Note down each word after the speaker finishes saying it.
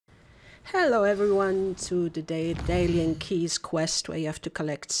Hello everyone to the DAEDALIAN KEYS Quest, where you have to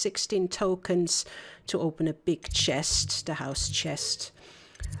collect 16 tokens to open a big chest, the house chest.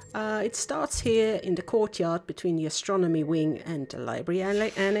 It starts here in the courtyard between the Astronomy wing and the library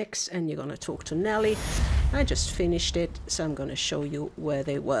annex, and you're gonna talk to Nelly. I just finished it, so I'm gonna show you where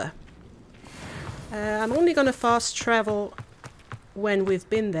they were. I'm only gonna fast travel when we've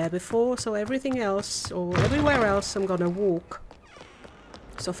been there before, so everything else, or everywhere else, I'm gonna walk.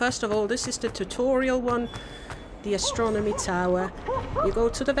 So first of all, this is the tutorial one, the Astronomy tower. You go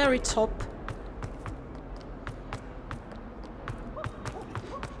to the very top.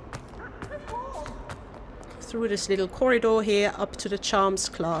 Through this little corridor here up to the charms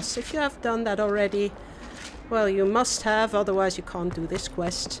class. If you have done that already, well, you must have, otherwise you can't do this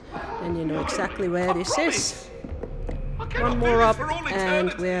quest. And you know exactly where this is. One more up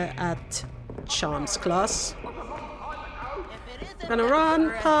and we're at charms class. Gonna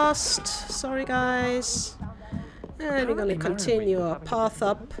run past, sorry guys, and we're gonna continue our path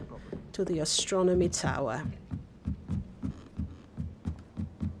up to the Astronomy tower.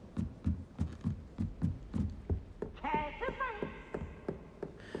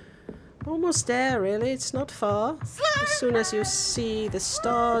 Almost there really, it's not far. As soon as you see the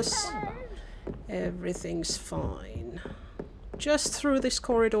stars, everything's fine. Just through this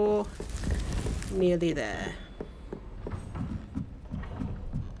corridor, nearly there.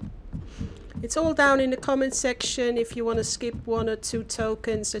 It's all down in the comment section. If you want to skip 1 or 2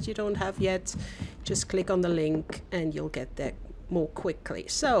 tokens that you don't have yet, just click on the link and you'll get there more quickly.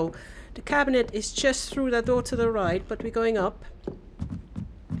 So, the cabinet is just through that door to the right, but we're going up.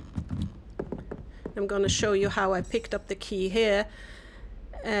 I'm going to show you how I picked up the key here.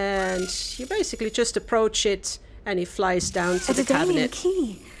 And you basically just approach it and it flies down to the cabinet.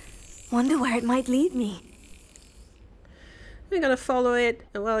 Key. Wonder where it might lead me. We're gonna follow it.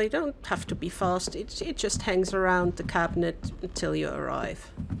 Well, you don't have to be fast. It just hangs around the cabinet until you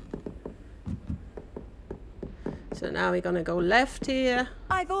arrive. So now we're gonna go left here.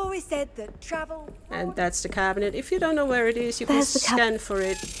 I've always said that travel. And that's the cabinet. If you don't know where it is, you can scan for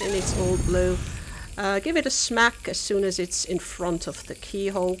it, and it's all blue. Give it a smack as soon as it's in front of the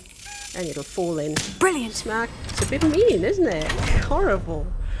keyhole, and it'll fall in. Brilliant. Smack. It's a bit mean, isn't it? Horrible.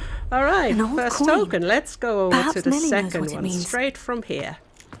 All right, first token. Let's go over to the second one, straight from here.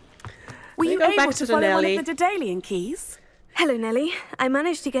 Were you able to follow one of the DAEDALIAN keys? Hello, Nelly. I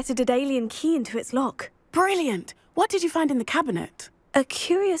managed to get a DAEDALIAN key into its lock. Brilliant. What did you find in the cabinet? A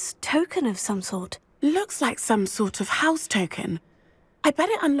curious token of some sort. Looks like some sort of house token. I bet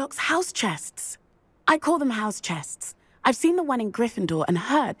it unlocks house chests. I call them house chests. I've seen the one in Gryffindor and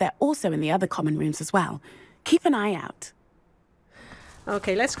heard they're also in the other common rooms as well. Keep an eye out.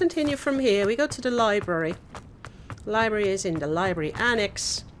 Okay, let's continue from here. We go to the library. Library is in the library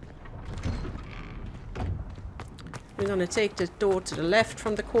annex. We're going to take the door to the left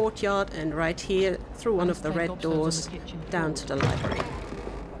from the courtyard and right here through one of the red doors down to the library.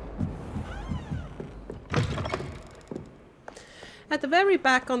 At the very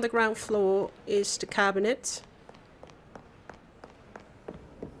back on the ground floor is the cabinet.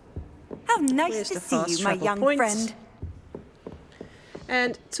 How nice to see you, my young friend.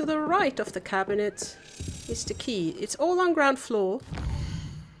 And to the right of the cabinet is the key. It's all on ground floor.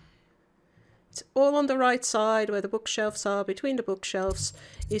 It's all on the right side where the bookshelves are. Between the bookshelves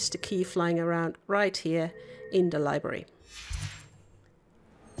is the key flying around right here in the library.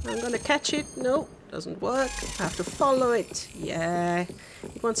 I'm gonna catch it. No, doesn't work. I have to follow it. Yeah,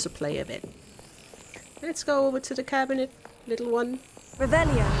 it wants to play a bit. Let's go over to the cabinet, little one.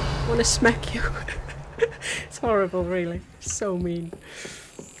 Revelia. I wanna smack you. It's horrible, really. So mean.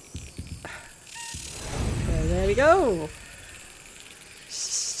 There we go.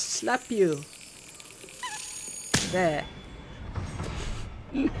 Slap you. There.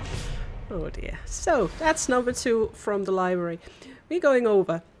 Oh dear. So, that's number 2 from the library. We're going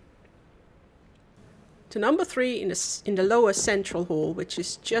over to number 3 in the lower central hall, which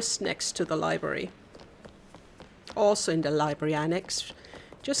is just next to the library. Also in the library annex.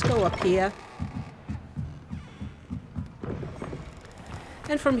 Just go up here.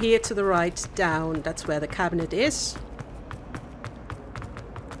 And from here to the right down, that's where the cabinet is.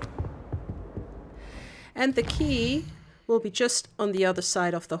 And the key will be just on the other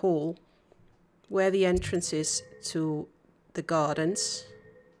side of the hall, where the entrance is to the gardens,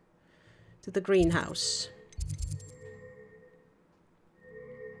 to the greenhouse.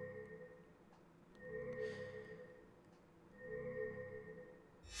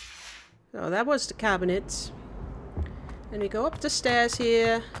 So that was the cabinet. And we go up the stairs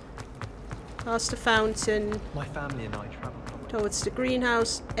here, past the fountain. My family and I travel from towards the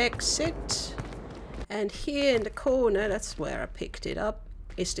greenhouse exit. And here in the corner, that's where I picked it up,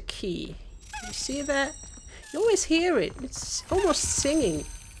 is the key. You see that? You always hear it. It's almost singing.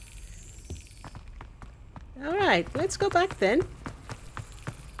 Alright, let's go back then.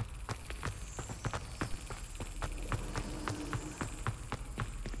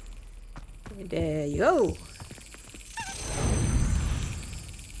 There you go.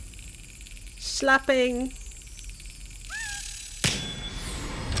 Slapping.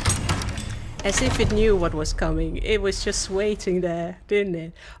 As if it knew what was coming. It was just waiting there, didn't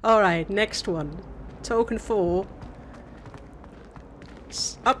it? Alright, next one. Token 4.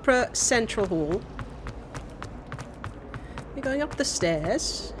 Upper Central Hall. We're going up the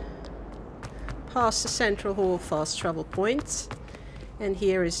stairs. Past the Central Hall fast travel point. And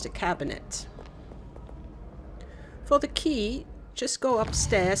here is the cabinet. For the key, just go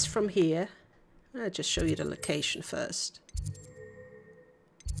upstairs from here. I'll just show you the location first.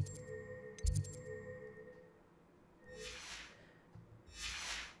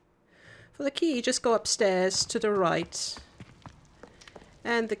 For the key, just go upstairs to the right.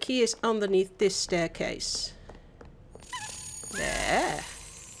 And the key is underneath this staircase. There.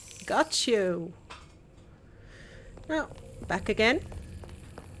 Got you. Now, back again.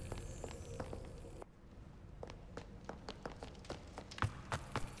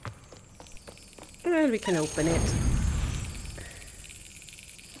 And we can open it.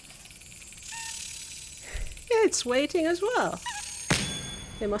 It's waiting as well.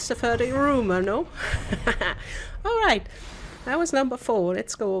 They must have heard a rumor, no? Alright, that was number 4.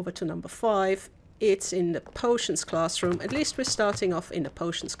 Let's go over to number 5. It's in the potions classroom. At least we're starting off in the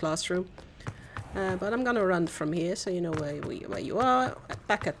potions classroom. But I'm gonna run from here so you know where you are.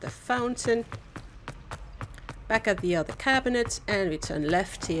 Back at the fountain. Back at the other cabinet, and we turn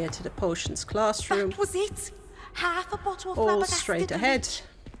left here to the potions classroom. That was it. Half a bottle of all straight ahead.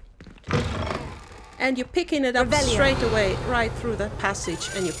 And you're picking it up straight away, right through the passage,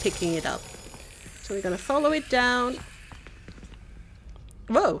 and you're picking it up. So we're gonna follow it down.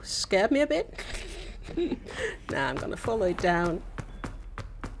 Whoa, scared me a bit. Now I'm gonna follow it down.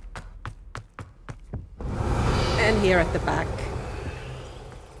 And here at the back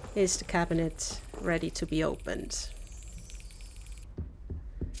is the cabinet ready to be opened.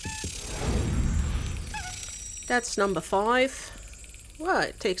 That's number 5. Well,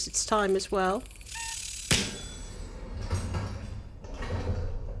 it takes its time as well.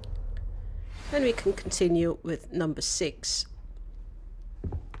 And we can continue with number 6.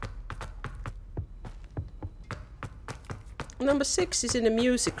 Number 6 is in the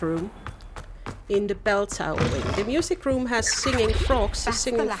music room. In the bell tower wing. The music room has singing frogs, a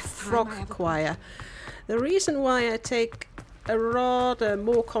singing frog choir. The reason why I take a rather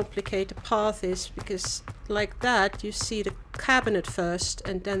more complicated path is because like that you see the cabinet first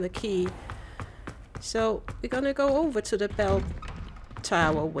and then the key. So we're gonna go over to the bell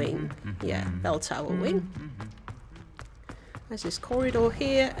tower wing. Yeah, bell tower wing. There's this corridor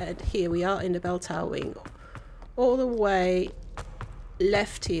here, and here we are in the bell tower wing. All the way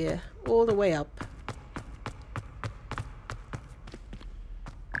left here. All the way up.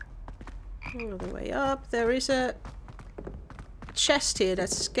 All the way up. There is a chest here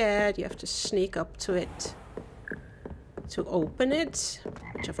that's scared. You have to sneak up to it to open it,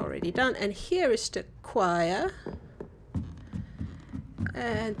 which I've already done. And here is the choir.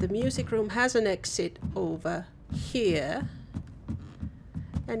 And the music room has an exit over here.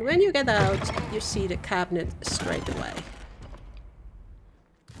 And when you get out, you see the cabinet straight away.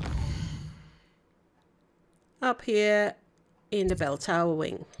 Up here in the bell tower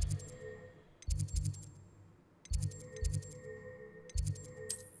wing.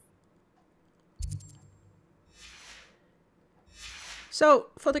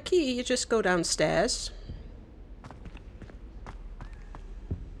 So for the key you just go downstairs.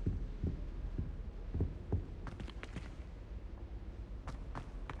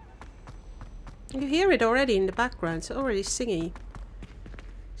 You hear it already in the background, it's already singing.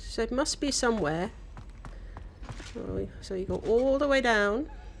 So it must be somewhere. So you go all the way down.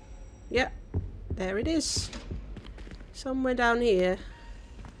 Yep, there it is. Somewhere down here.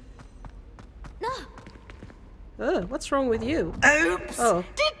 No. Oh, what's wrong with you? Oops! Oh.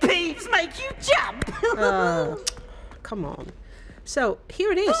 Did Peeves make you jump? Come on. So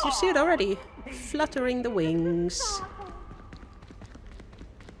here it is. You see it already. Fluttering the wings.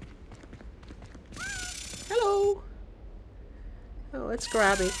 Hello. Oh, let's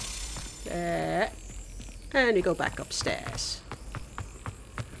grab it. There. And you go back upstairs.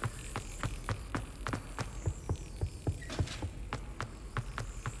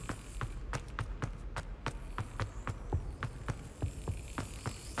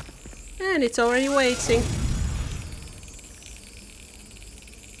 And it's already waiting.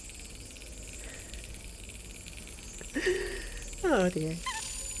 Oh dear.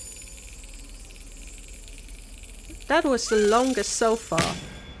 That was the longest so far.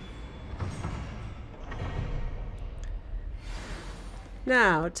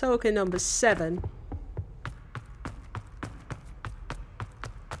 Now, token number 7.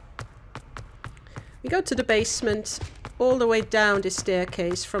 We go to the basement, all the way down the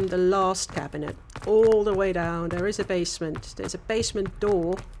staircase from the last cabinet. All the way down, there is a basement. There's a basement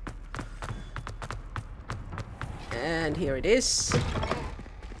door. And here it is.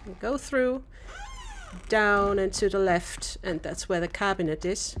 We go through, down and to the left, and that's where the cabinet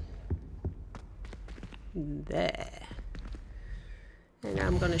is. There. And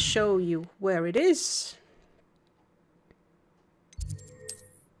I'm gonna show you where it is.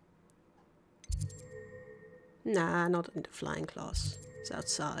 Nah, not in the flying class. It's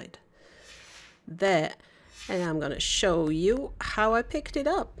outside. There. And I'm gonna show you how I picked it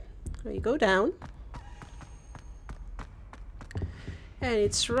up. So you go down. And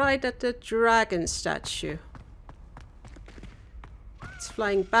it's right at the dragon statue. It's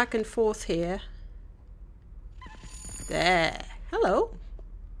flying back and forth here. There. Hello.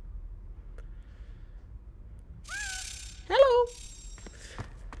 Hello.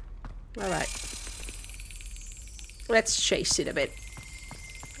 Alright. Let's chase it a bit.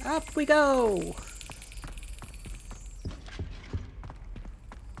 Up we go.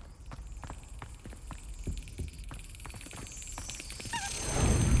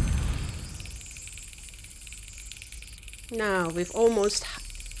 Now we've almost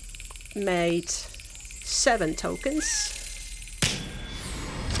made 7 tokens.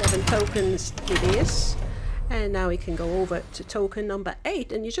 7 tokens it is. And now we can go over to token number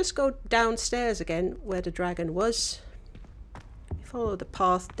 8, and you just go downstairs again where the dragon was. You follow the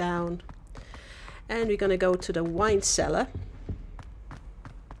path down, and we're gonna go to the wine cellar.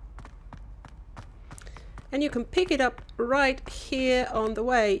 And you can pick it up right here on the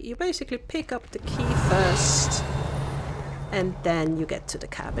way. You basically pick up the key first, and then you get to the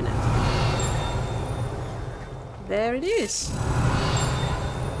cabinet. There it is.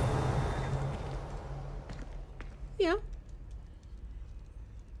 Yeah.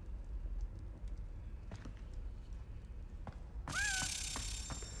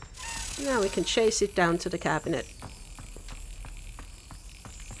 Now we can chase it down to the cabinet.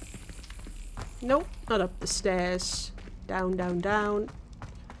 Nope, not up the stairs. Down, down, down.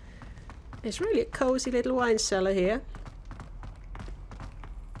 It's really a cozy little wine cellar here.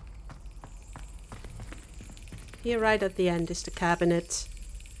 Here right at the end is the cabinet.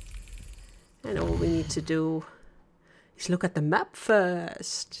 And all we need to do is look at the map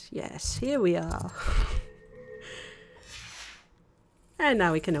first. Yes, here we are. And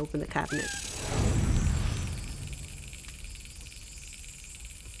now we can open the cabinet.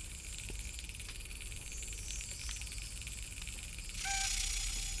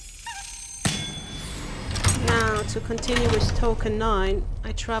 Now to continue with token 9,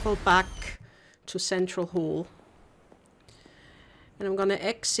 I travel back to Central Hall. And I'm gonna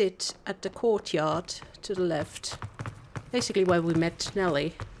exit at the courtyard to the left. Basically where we met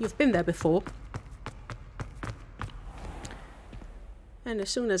Nelly. You've been there before. And as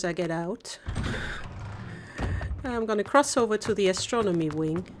soon as I get out, I'm gonna cross over to the astronomy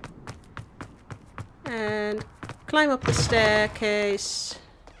wing. And climb up the staircase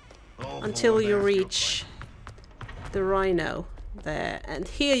until you reach the Rhino there. And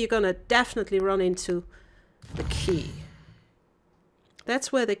here you're gonna definitely run into the key.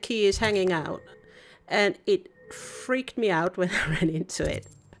 That's where the key is hanging out. And it freaked me out when I ran into it.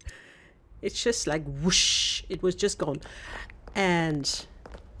 It's just like whoosh, it was just gone. And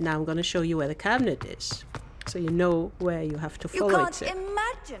now I'm going to show you where the cabinet is, so you know where you have to follow it. You can't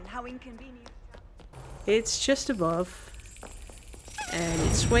imagine how inconvenient. It's just above, and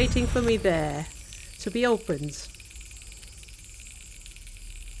it's waiting for me there to be opened.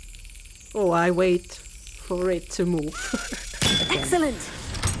 Oh, I wait for it to move. Excellent.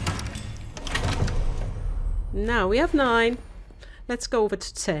 Now we have 9. Let's go over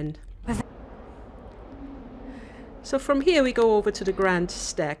to 10. So from here we go over to the grand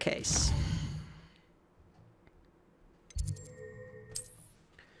staircase.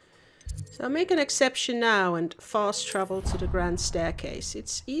 So I'll make an exception now and fast travel to the grand staircase.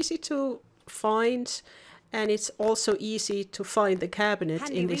 It's easy to find, and it's also easy to find the cabinet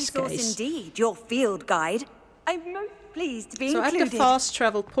in this case. Handy resource indeed, your field guide. I'm most pleased to be included. So at the fast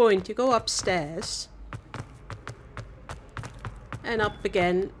travel point, you go upstairs and up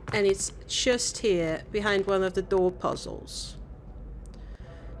again, and it's just here behind one of the door puzzles.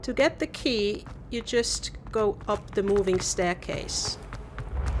 To get the key, you just go up the moving staircase.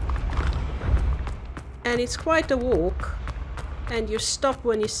 And it's quite a walk. And you stop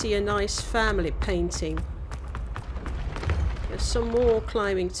when you see a nice family painting. There's some more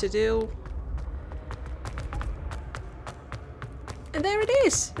climbing to do. And there it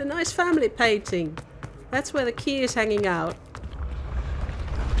is! The nice family painting. That's where the key is hanging out.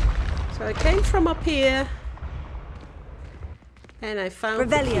 So I came from up here. And I found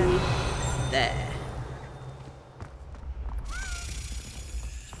the key there.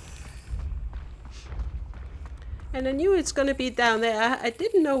 And I knew it's going to be down there. I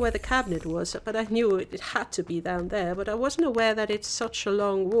didn't know where the cabinet was, but I knew it had to be down there. But I wasn't aware that it's such a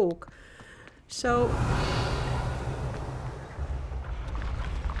long walk. So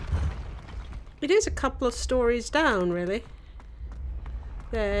it is a couple of stories down, really.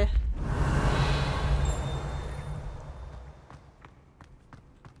 There.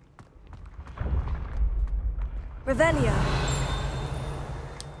 Revelio.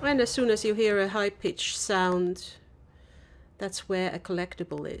 And as soon as you hear a high-pitched sound, that's where a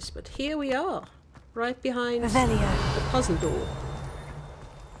collectible is. But here we are, right behind Revelio. the puzzle door.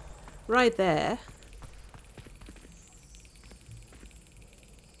 Right there.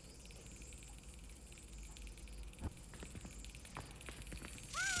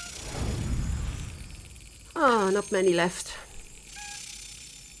 Ah, not many left.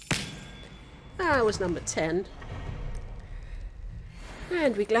 That was number 10.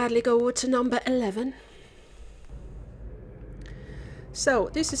 And we gladly go to number 11. So,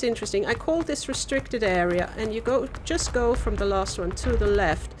 this is interesting. I call this restricted area, and you just go from the last one to the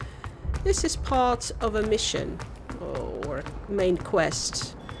left. This is part of a mission, or a main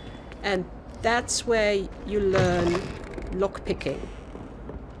quest. And that's where you learn lockpicking.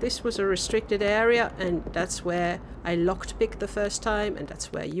 This was a restricted area, and that's where I lockpicked the first time, and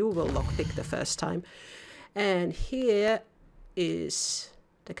that's where you will lockpick the first time. And here is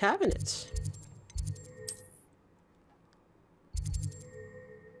the cabinet.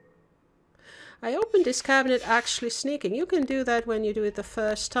 I opened this cabinet actually sneaking. You can do that when you do it the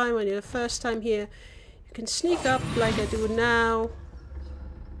first time. When you're the first time here, you can sneak up like I do now.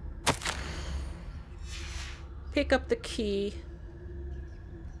 Pick up the key.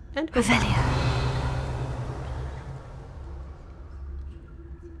 And go back.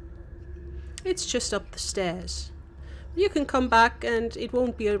 It's just up the stairs. You can come back and it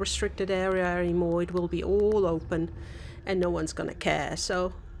won't be a restricted area anymore. It will be all open and no one's gonna care.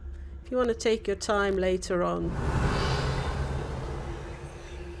 So if you want to take your time later on,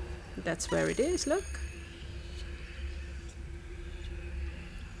 that's where it is, look.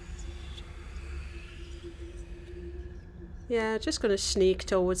 Yeah, just gonna sneak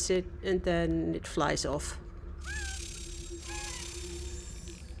towards it and then it flies off.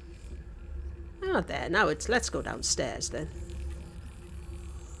 Ah, there, now let's go downstairs then.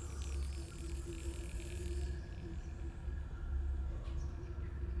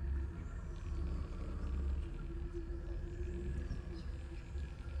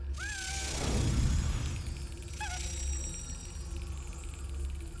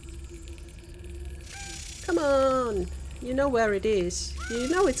 Come on, you know where it is. You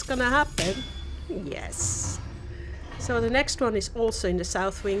know it's gonna happen. Yes. So the next one is also in the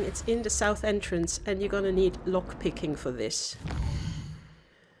south wing. It's in the south entrance, and you're gonna need lockpicking for this.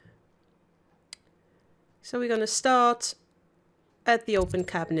 So we're gonna start at the open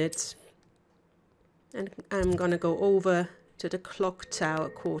cabinet, and I'm gonna go over to the clock tower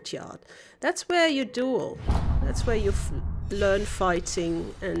courtyard. That's where you duel. That's where you learn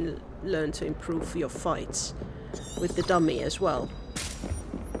fighting and learn to improve your fights with the dummy as well.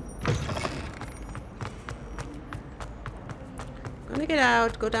 Gonna get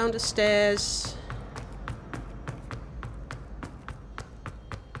out, go down the stairs.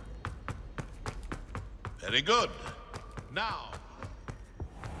 Very good. Now.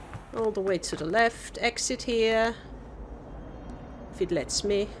 All the way to the left, exit here. If it lets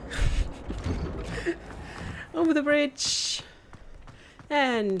me. Over the bridge.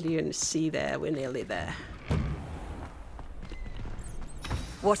 And you can see there, we're nearly there.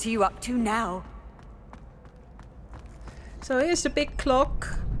 What are you up to now? So here's the big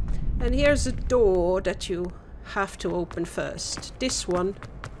clock, and here's a door that you have to open first. This one,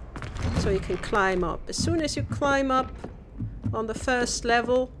 so you can climb up. As soon as you climb up on the first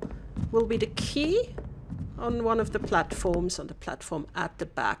level, will be the key on one of the platforms, on the platform at the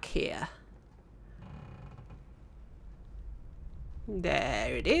back here.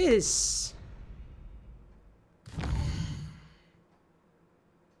 There it is.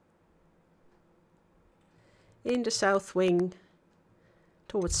 In the south wing,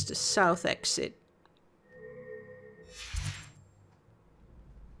 towards the south exit.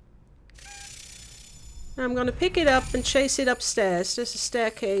 I'm gonna pick it up and chase it upstairs. There's a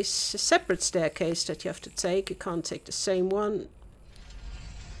staircase, a separate staircase that you have to take. You can't take the same one.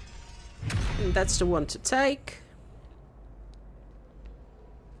 And that's the one to take.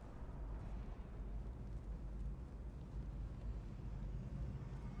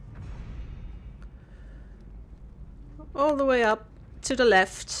 All the way up to the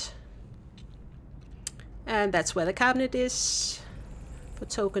left. And that's where the cabinet is for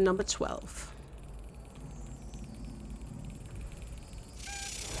token number 12.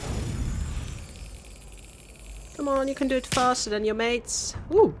 Come on, you can do it faster than your mates.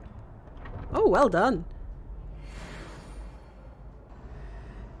 Ooh. Oh, well done.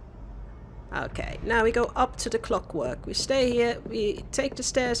 Okay, now we go up to the clockwork. We stay here, we take the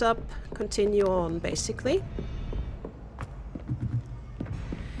stairs up, continue on basically.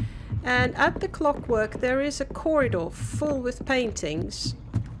 And at the clockwork there is a corridor full with paintings.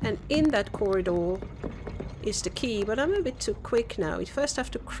 And in that corridor is the key, but I'm a bit too quick now. We first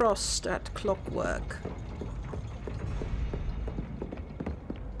have to cross that clockwork.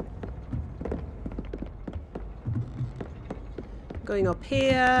 Going up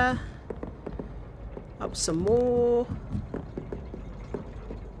here, up some more,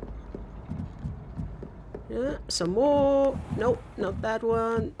 yeah, some more, nope, not that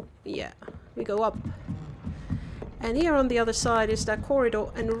one, yeah, we go up. And here on the other side is that corridor,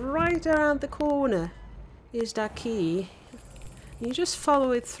 and right around the corner is that key. You just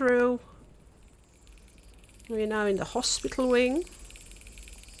follow it through. We're now in the hospital wing.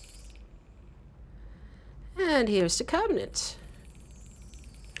 And here's the cabinet.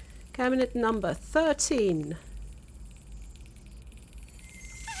 Cabinet number 13.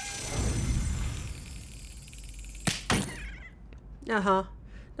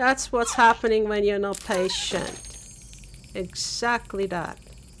 That's what's happening when you're not patient. Exactly that.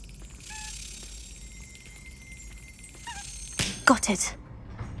 Got it.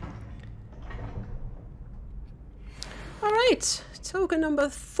 Alright, token number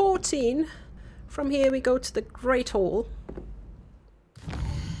 14. From here we go to the Great Hall.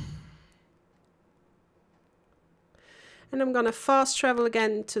 And I'm gonna fast travel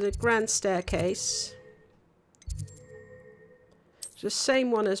again to the Grand Staircase. The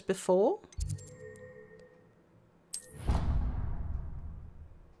same one as before.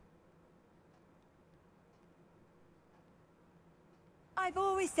 I've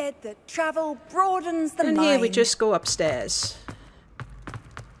always said that travel broadens the mind. And here we just go upstairs.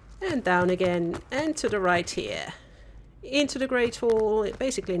 And down again, and to the right here. Into the Great Hall,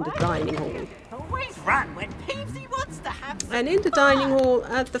 basically in the dining hall. Always run when Peevesy wants to have some And in the dining hall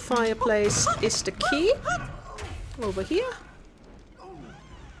at the fireplace is the key. Over here.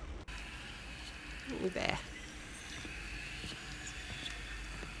 There.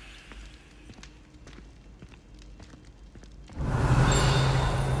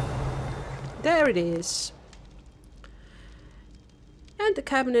 There it is. And the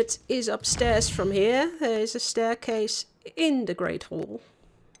cabinet is upstairs from here. There is a staircase in the Great Hall.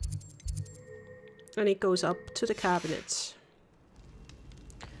 And it goes up to the cabinet.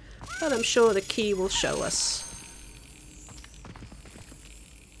 But I'm sure the key will show us.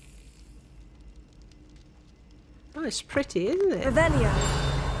 Oh, it's pretty, isn't it? Revelio.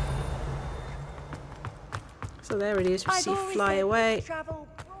 So there it is, we see fly away.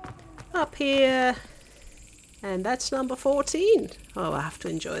 Up here. And that's number 14. Oh, I have to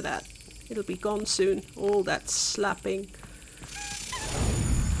enjoy that. It'll be gone soon. All that slapping.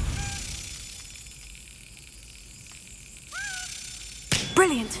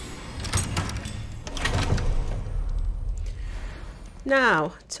 Brilliant.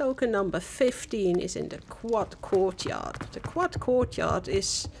 Now, token number 15 is in the Courtyard. The Courtyard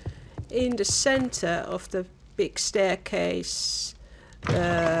is in the center of the big staircase,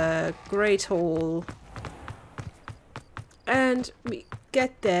 Great Hall. And we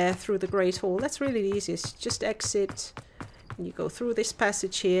get there through the Great Hall. That's really the easiest. Just exit, and you go through this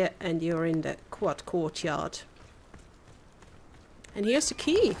passage here, and you're in the Courtyard. And here's the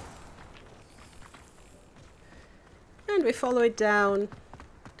key. And we follow it down.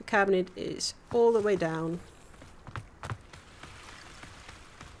 The cabinet is all the way down.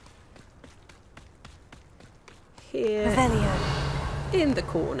 Here Revelio. in the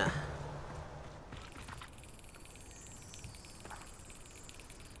corner.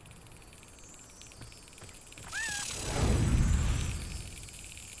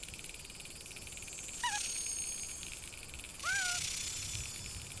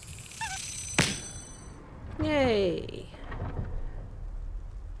 Yay!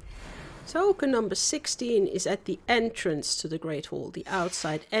 Token number 16 is at the entrance to the Great Hall, the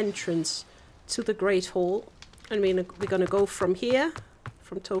outside entrance to the Great Hall. And we're going to go from here,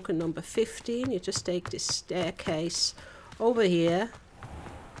 from token number 15. You just take this staircase over here,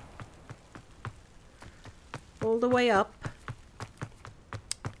 all the way up.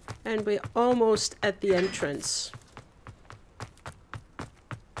 And we're almost at the entrance.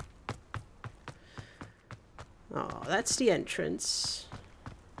 Oh, that's the entrance.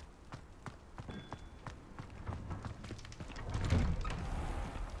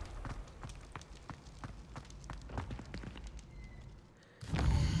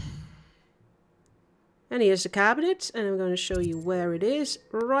 And here's the cabinet, and I'm going to show you where it is.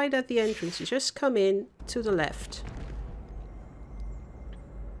 Right at the entrance. You just come in to the left.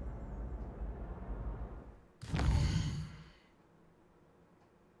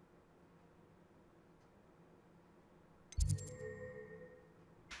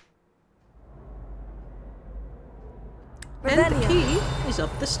 And the key is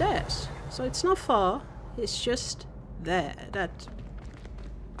up the stairs. So it's not far. It's just there. That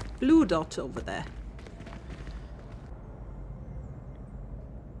blue dot over there.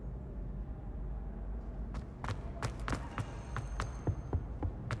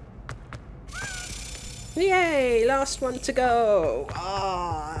 Yay! Last one to go.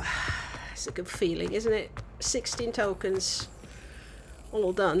 Ah, it's a good feeling, isn't it? 16 tokens.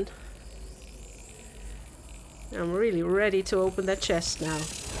 All done. I'm really ready to open that chest now.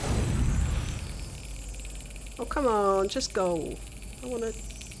 Oh, come on, just go. I wanna...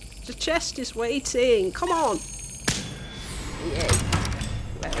 The chest is waiting. Come on! Yay.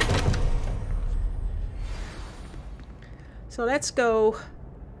 Very good. So let's go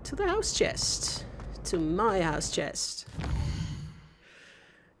to the house chest. To my house chest.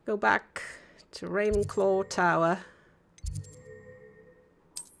 Go back to Ravenclaw Tower.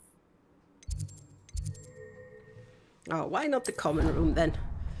 Oh, why not the common room then?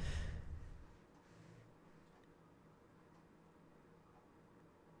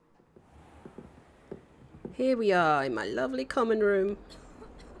 Here we are in my lovely common room.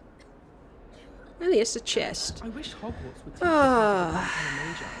 And here's the chest. I wish Hogwarts would take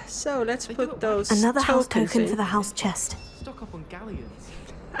so let's put those another house tokens token in. for the house chest. Stock up on galleons.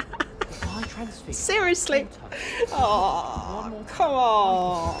 Seriously? Oh, come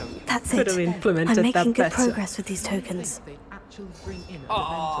on. That's Could it. have implemented I'm making that good better. progress with these tokens.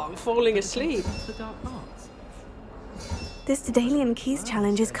 Oh, I'm falling asleep. This DAEDALIAN Keys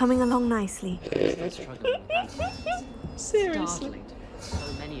challenge is coming along nicely. Seriously.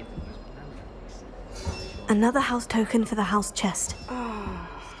 Another house token for the house chest.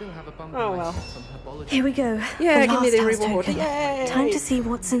 Oh well. Here we go. Yeah, the give me last the house reward. token. Yay! Time to see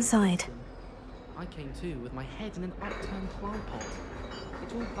what's inside. I came too with my head in an upturned plant pot.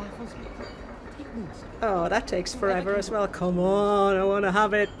 It all baffles me. Take more. Oh, that takes forever as well. Come on, I want to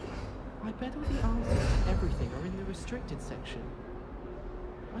have it. I bet all the answers to everything are in the restricted section.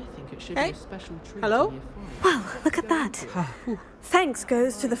 I think it should be a special treat. Hello? In year 5. Well, look at that. Thanks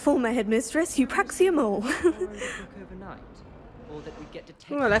goes to the former headmistress, Eupraxia Mole.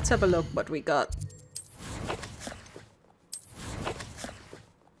 Well, let's have a look what we got.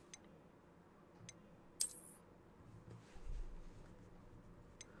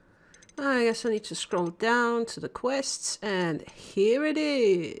 I guess I need to scroll down to the quests, and here it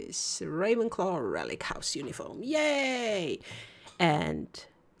is. Ravenclaw Relic House uniform. Yay! And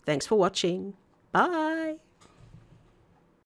thanks for watching. Bye!